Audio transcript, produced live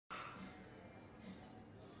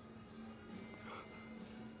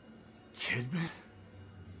Kidman?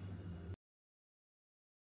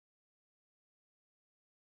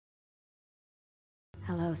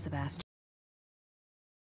 Hello, Sebastian.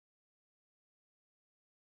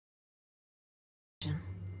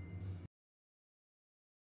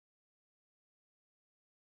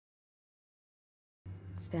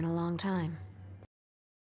 It's been a long time.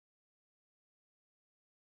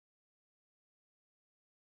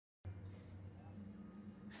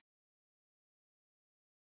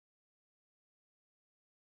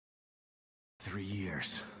 Three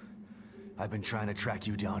years. I've been trying to track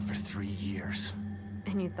you down for 3 years.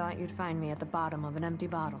 And you thought you'd find me at the bottom of an empty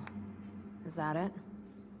bottle. Is that it?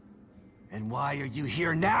 And why are you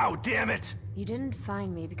here now, damn it? You didn't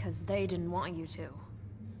find me because they didn't want you to.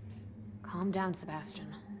 Calm down, Sebastian.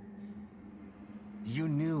 You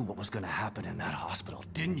knew what was gonna happen in that hospital,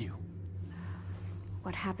 didn't you?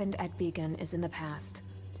 What happened at Beacon is in the past.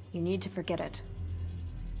 You need to forget it.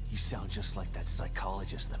 You sound just like that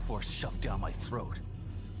psychologist the Force shoved down my throat.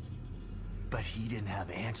 But he didn't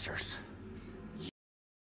have answers.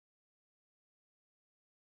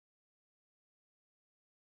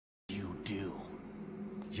 You do.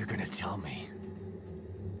 You're gonna tell me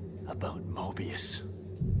about Mobius.